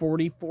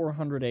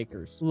 4,400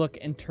 acres. Look,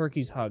 and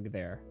Turkey's hug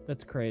there.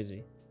 That's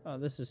crazy. Oh,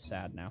 this is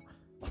sad now.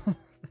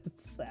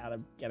 It's sad.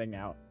 I'm getting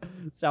out.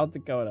 South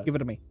Dakota. Give it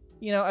to me.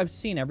 You know, I've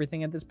seen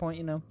everything at this point,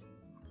 you know.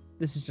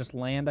 This is just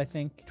land, I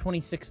think.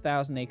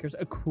 26,000 acres.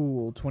 A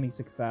cool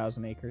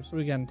 26,000 acres. What do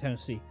we got in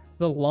Tennessee?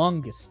 The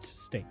longest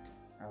state.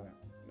 Oh,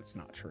 that's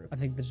not true. I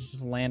think this is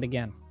just land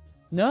again.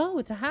 No,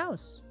 it's a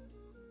house.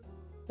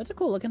 That's a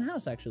cool looking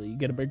house, actually. You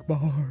get a big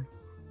barn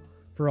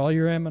for all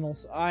your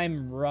animals.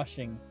 I'm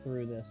rushing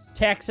through this.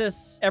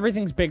 Texas.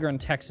 Everything's bigger in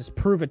Texas.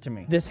 Prove it to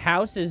me. This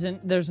house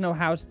isn't... There's no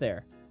house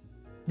there.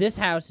 This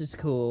house is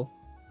cool.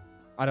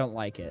 I don't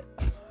like it.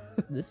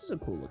 This is a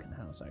cool looking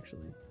house,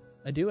 actually.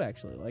 I do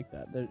actually like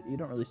that. You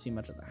don't really see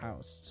much of the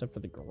house, except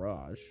for the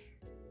garage,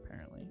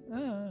 apparently.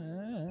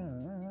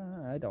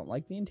 I don't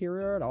like the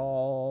interior at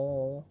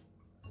all.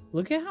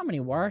 Look at how many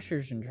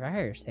washers and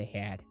dryers they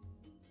had.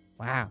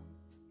 Wow.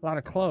 A lot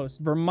of clothes.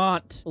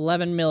 Vermont,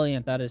 11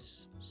 million. That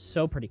is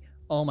so pretty.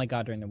 Oh my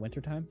god, during the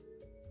wintertime?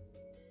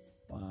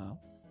 Wow.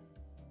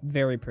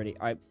 Very pretty.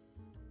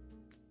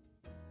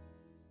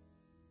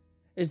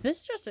 Is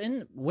this just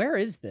in... Where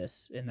is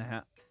this in the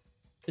house?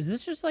 Is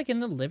this just like in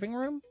the living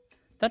room?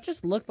 That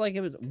just looked like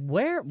it was...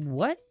 Where?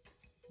 What?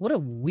 What a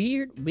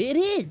weird... It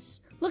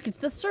is! Look, it's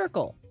the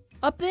circle.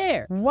 Up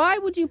there. Why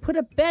would you put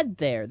a bed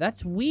there?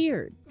 That's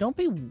weird. Don't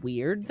be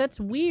weird. That's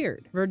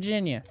weird.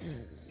 Virginia.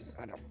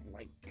 I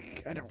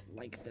don't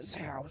like this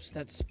house.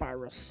 That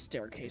spiral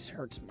staircase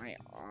hurts my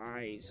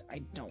eyes. I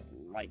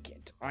don't like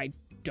it. I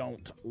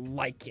don't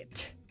like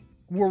it.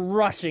 We're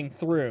rushing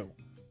through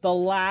the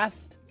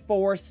last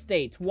 4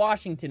 states.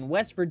 Washington,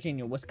 West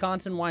Virginia,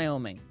 Wisconsin,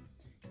 Wyoming.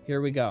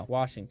 Here we go.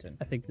 Washington.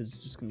 I think this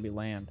is just gonna be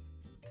land.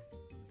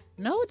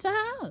 No, it's a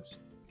house.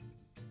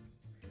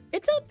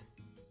 It's a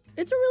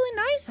really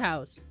nice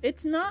house.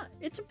 It's not,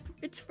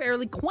 it's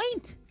fairly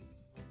quaint.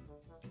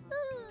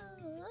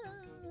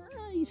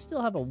 You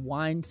still have a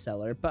wine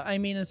cellar, but I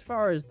mean, as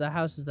far as the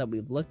houses that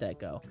we've looked at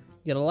go, you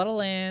get a lot of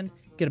land,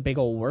 get a big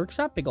old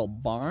workshop, big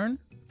old barn.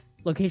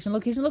 Location,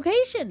 location,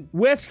 location.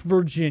 West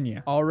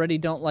Virginia. Already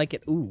don't like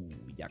it. Ooh,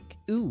 yuck.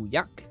 Ooh,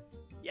 yuck.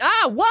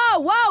 Ah, whoa,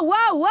 whoa,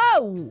 whoa,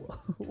 whoa.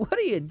 What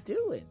are you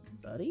doing,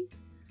 buddy?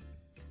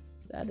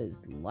 That is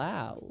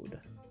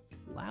loud.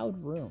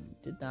 Loud room.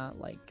 Didn't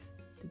like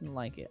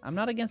it. I'm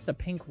not against a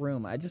pink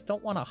room. I just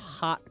don't want a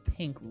hot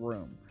pink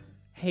room.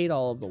 Hate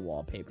all of the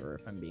wallpaper,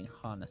 if I'm being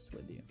honest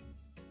with you.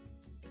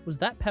 Was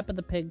that Peppa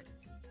the Pig?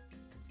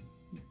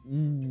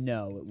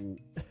 No,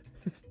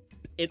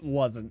 it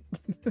wasn't.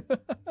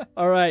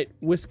 All right,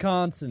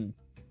 Wisconsin.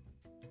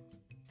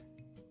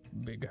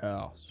 Big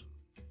house.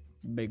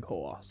 Big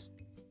horse.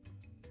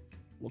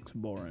 Looks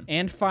boring.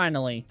 And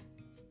finally,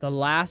 The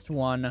last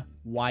one,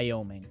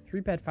 Wyoming.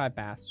 3-bed, 5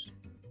 baths.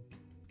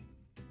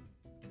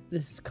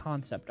 This is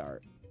concept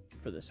art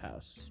for this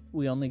house.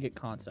 We only get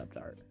concept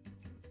art.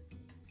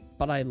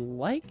 But I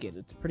like it.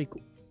 It's pretty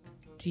cool.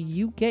 Do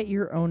you get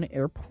your own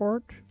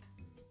airport?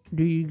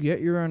 Do you get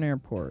your own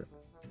airport?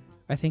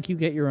 I think you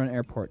get your own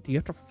airport. Do you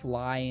have to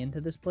fly into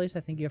this place? I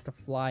think you have to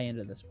fly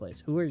into this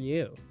place. Who are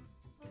you?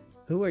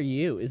 Who are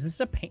you? Is this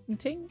a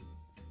painting?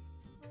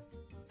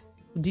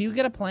 Do you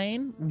get a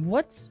plane?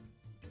 What's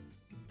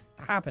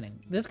happening?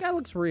 This guy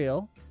looks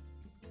real.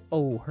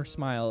 Oh, her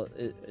smile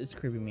is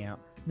creeping me out.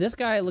 This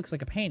guy looks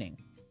like a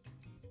painting.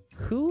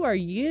 Who are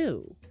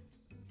you?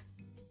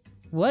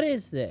 What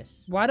is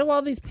this? Why do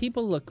all these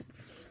people look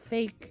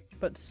fake,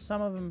 but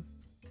some of them...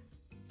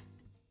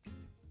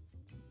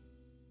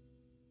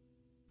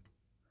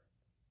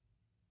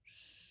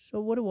 So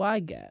what do I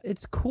get?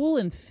 It's cool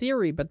in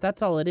theory, but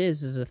that's all it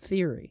is a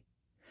theory.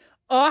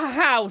 A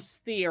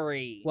house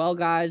theory! Well,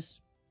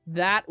 guys,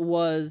 that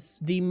was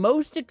the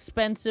most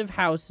expensive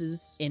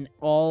houses in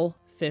all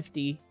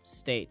 50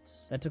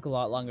 states. That took a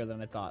lot longer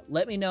than I thought.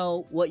 Let me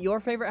know what your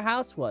favorite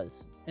house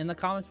was in the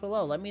comments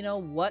below. Let me know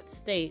what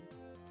state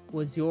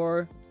was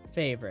your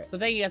favorite. So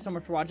thank you guys so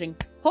much for watching.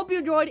 Hope you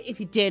enjoyed.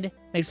 If you did,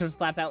 make sure to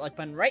slap that like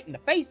button right in the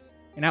face.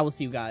 And I will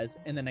see you guys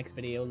in the next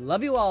video.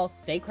 Love you all.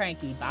 Stay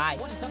cranky. Bye.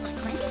 What is up, my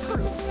cranky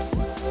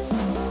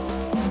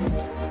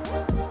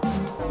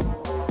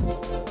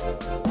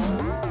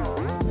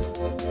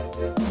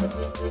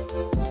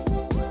crew?